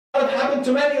happened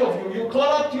to many of you. You call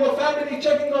up to your family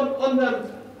checking on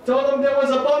them. Tell them there was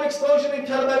a bomb explosion in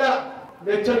Karbala.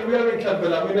 They tell you, we are in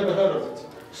Karbala, we never heard of it.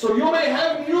 So you may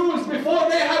have news before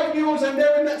they have news and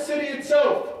they're in that city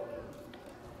itself.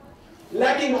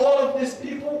 Lacking all of these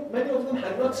people, many of them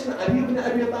had not seen Ali ibn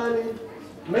Abi Talib.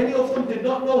 Many of them did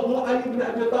not know who Ali ibn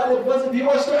Abi Talib was if he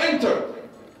was to enter.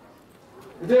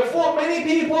 Therefore, many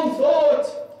people thought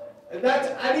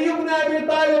that Ali ibn Abi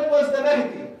Talib was the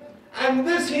Mahdi. And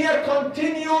this here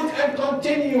continued and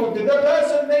continued. The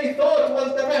person they thought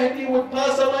was the Mahdi would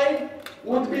pass away,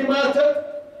 would be martyred,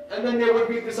 and then they would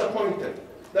be disappointed.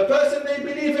 The person they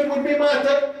believe in would be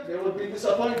martyred, they would be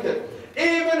disappointed.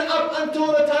 Even up until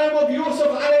the time of Yusuf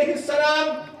alayhi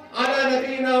salam, ala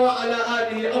nabina wa ala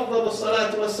alihi afdalu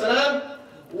salatu wassalam,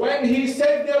 when he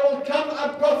said there will come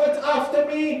a prophet after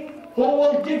me who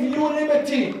will give you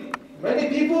liberty. Many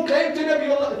people claim to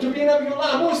be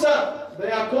Nabiullah Musa. They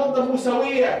are called the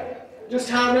Musawiyah. Just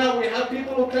how now we have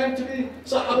people who claim to be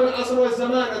Sahab al-Asr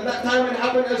wal-Zaman, and that time it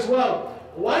happened as well.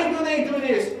 Why do they do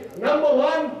this? Number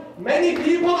one, many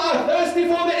people are thirsty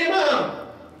for the Imam.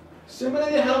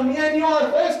 Similarly, how me and you are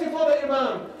thirsty for the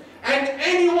Imam. And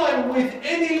anyone with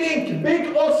any link,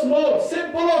 big or small,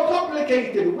 simple or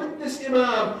complicated, with this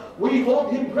Imam, we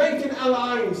hold him great in our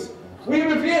eyes. We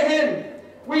revere him.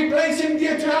 We place him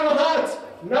dear to our hearts.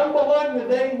 Number one,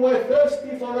 they were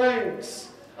thirsty for ranks,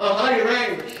 a high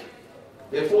rank.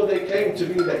 Therefore, they claim to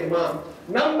be the Imam.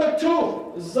 Number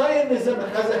two, Zionism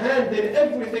has a hand in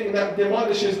everything that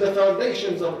demolishes the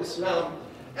foundations of Islam.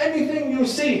 Anything you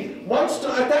see wants to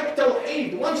attack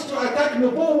Tawhid, wants to attack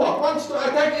Nubuwwah, wants to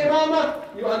attack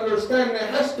Imamah, you understand there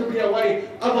has to be a way.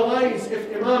 Otherwise,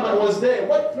 if Imamah was there,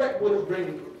 what threat would it bring?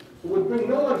 It would bring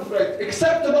no one threat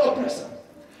except to the oppressor,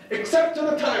 except to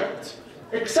the tyrant,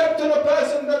 except to the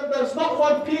person that does not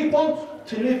want people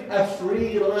to live a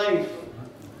free life.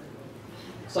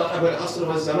 Sahib al-Asr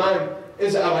wal-Zaman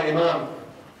is our Imam.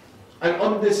 And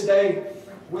on this day,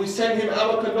 we send him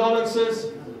our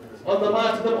condolences on the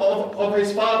martyrdom of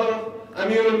his father,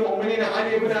 Amir al-Mu'mineen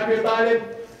Ali ibn Abi Talib.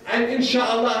 And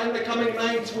inshallah, in the coming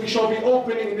nights, we shall be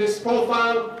opening this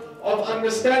profile of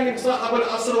understanding Sahib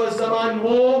al-Asr wal-Zaman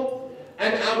more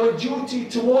and our duty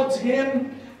towards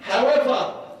him.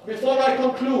 However, before I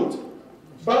conclude,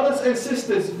 brothers and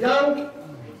sisters, young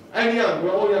and young,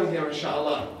 we're all young here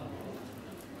inshallah.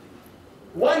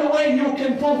 One way you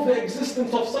can prove the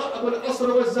existence of Sahib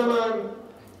al-Asr wal-Zaman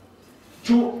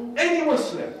to any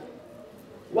Muslim.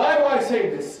 Why do I say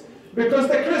this? Because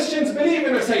the Christians believe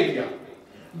in a Savior.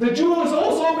 The Jews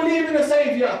also believe in a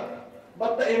Savior.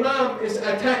 But the Imam is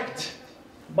attacked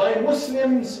by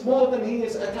Muslims more than he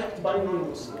is attacked by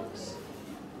non-Muslims.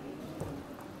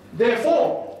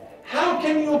 Therefore, how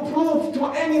can you prove to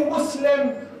any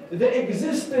Muslim the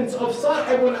existence of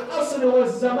Sahib al-Asr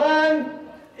wal-Zaman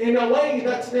in a way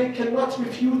that they cannot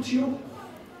refute you,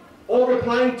 or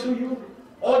reply to you,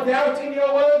 or doubt in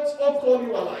your words, or call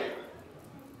you a liar?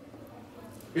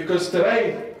 Because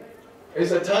today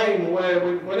is a time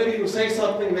where whenever you say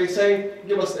something, they say,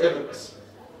 give us the evidence.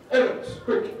 Evidence,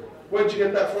 quick. Where'd you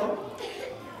get that from?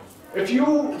 If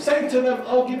you say to them,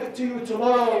 I'll give it to you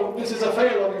tomorrow, this is a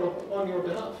fail on your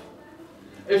behalf.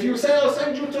 If you say, I'll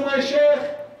send you to my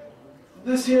sheikh,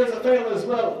 this here is a fail as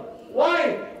well.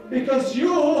 Why? Because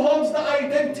you who holds the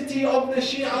identity of the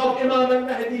Shia of Imam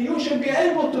al-Mahdi, you should be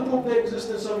able to prove the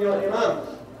existence of your Imam.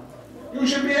 You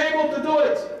should be able to do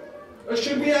it. It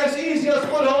should be as easy as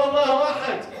Qul Huwallahu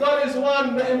Ahad. God is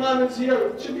one, the Imam is here.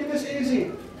 It should be this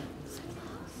easy.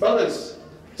 Brothers,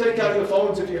 take out your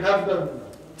phones if you have them.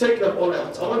 Take them all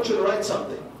out. I want you to write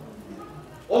something.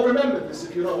 Or remember this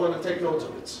if you don't want to take note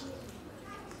of it.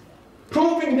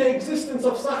 Proving the existence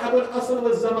of Sahib al-Asr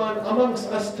wal-Zaman amongst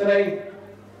us today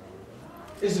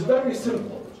is very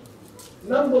simple.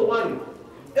 Number one,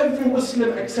 every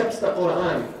Muslim accepts the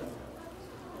Quran.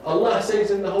 Allah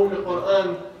says in the Holy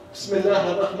Quran,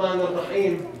 Bismillah ar-Rahman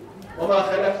ar-Rahim, وَمَا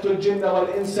خَلَقْتُ الْجِنَّ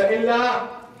وَالْإِنسَ إِلَّا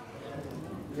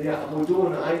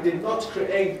لِيَعْبُدُونَ.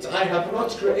 I have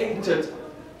not created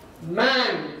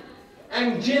man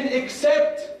and jinn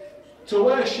except to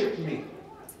worship me.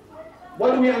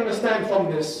 What do we understand from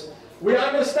this? We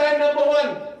understand, number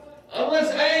one,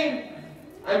 Allah's aim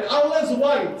and Allah's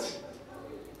want.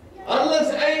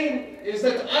 Allah's aim is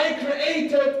that I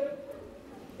created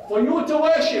for you to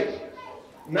worship.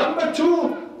 Number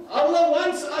two, Allah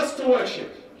wants us to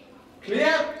worship.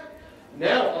 Clear?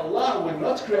 Now Allah will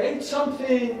not create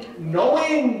something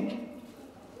knowing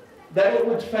that it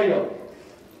would fail.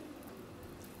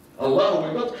 Allah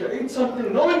will not create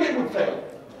something knowing it would fail.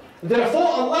 Therefore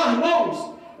Allah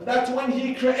knows that when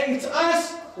He creates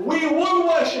us, we will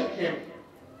worship Him.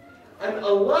 And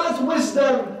Allah's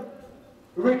wisdom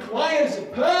requires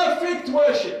perfect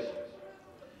worship.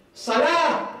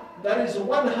 Salah that is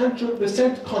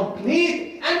 100%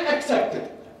 complete and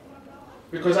accepted.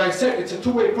 Because I said it's a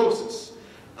two-way process.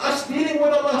 Us dealing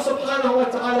with Allah subhanahu wa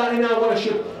ta'ala in our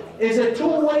worship is a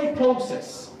two-way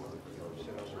process.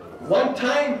 One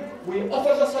time we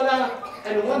offer the salah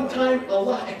and one time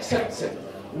Allah accepts it.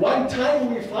 One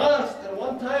time we fast and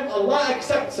one time Allah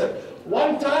accepts it.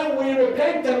 One time we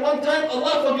repent and one time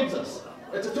Allah forgives us.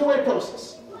 It's a two-way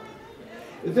process.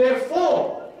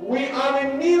 Therefore, we are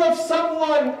in need of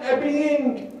someone, a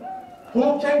being,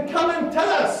 who can come and tell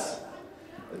us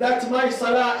that my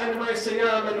salah and my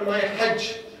siyam and my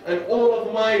hajj and all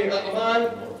of my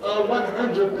a'mal are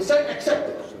 100%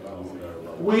 accepted.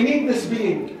 We need this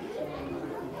being.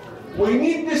 We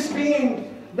need this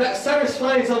being that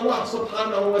satisfies Allah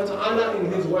subhanahu wa ta'ala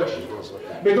in His worship.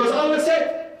 Because Allah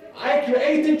said, I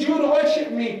created you to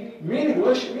worship me, meaning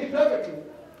worship me perfectly.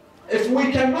 If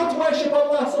we cannot worship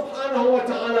Allah subhanahu wa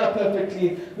ta'ala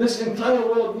perfectly, this entire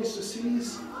world needs to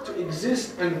cease to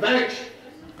exist and vanish.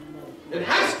 It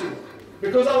has to.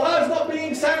 Because Allah is not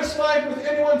being satisfied with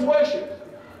anyone's worship.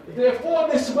 Therefore,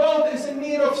 this world is in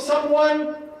need of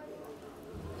someone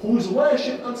whose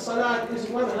worship and salat is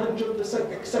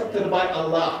 100% accepted by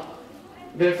Allah.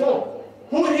 Therefore,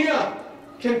 who here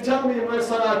can tell me my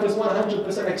salat is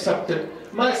 100% accepted?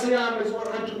 My siyam is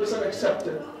 100%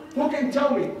 accepted. Who can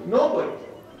tell me? Nobody.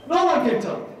 No one can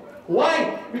tell me.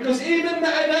 Why? Because even the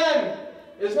adhan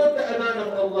is not the adhan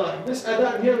of Allah. This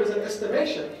adhan here is an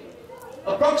estimation.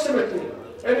 Approximately.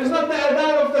 It is not the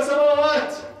adhan of the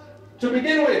samawat to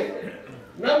begin with.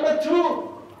 Number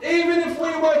two, even if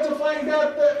we were to find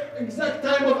out the exact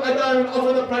time of adhan and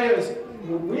offer the prayers,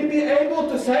 would we be able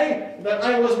to say that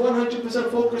I was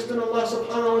 100% focused on Allah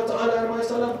subhanahu wa ta'ala in my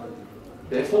salah?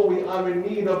 Therefore, we are in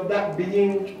need of that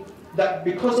being, that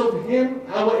because of Him,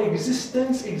 our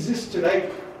existence exists today.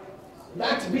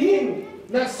 That being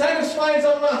that satisfies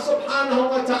Allah subhanahu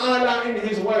wa ta'ala in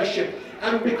His worship.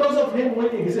 And because of Him, we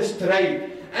exist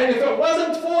today. And if it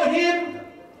wasn't for Him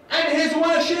and His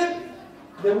worship,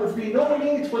 there would be no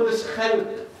need for this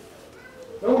khalq.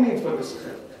 No need for this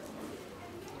khalq.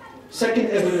 Second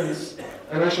evidence,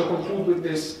 and I shall conclude with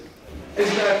this, is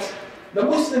that the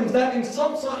Muslims that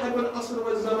insult Sahib al-Asr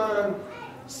wal-Zaman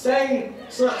say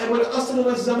Sahib al-Asr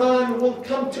wal-Zaman will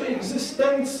come to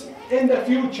existence in the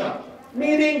future.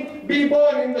 Meaning, be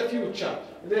born in the future.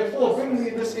 Therefore, bring me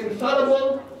this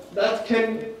infallible that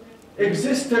can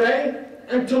exist today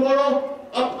and tomorrow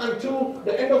up until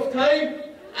the end of time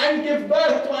and give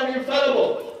birth to an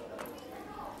infallible.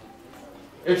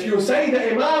 If you say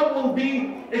the Imam will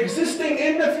be existing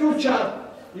in the future,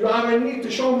 you are in need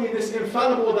to show me this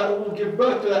infallible that will give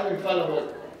birth to that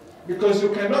infallible. Because you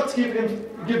cannot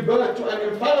give birth to an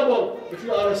infallible if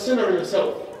you are a sinner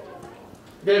yourself.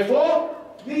 Therefore,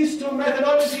 these two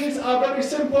methodologies are very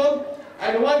simple,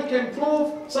 and one can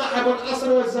prove Sahib al-Asr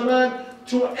wal-Zaman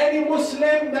to any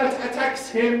Muslim that attacks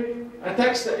him,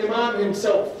 attacks the Imam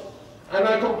himself. And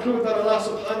I conclude that Allah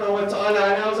subhanahu wa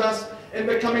ta'ala allows us in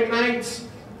the coming nights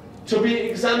to be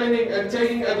examining and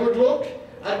taking a good look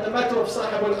at the matter of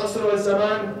Sahib al-Asr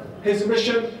wal-Zaman, his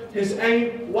mission, his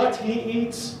aim, what he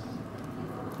eats,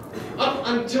 up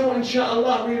until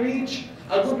inshaAllah we reach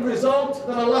a good result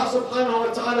that Allah subhanahu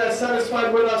wa ta'ala is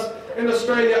satisfied with us in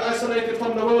Australia, isolated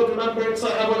from the world, remembering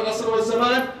Sahib al-Asr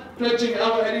wal-Zaman, pledging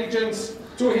our allegiance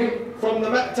to him from the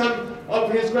ma'tam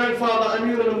of his grandfather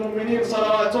Amir al-Mu'mineen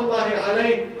salawatullahi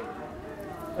alayhi.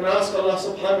 And I ask Allah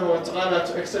subhanahu wa ta'ala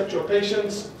to accept your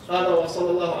patience. هذا وصلى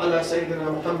الله على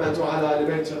سيدنا محمد وعلى آل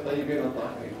بيته الطيبين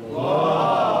الطاهرين.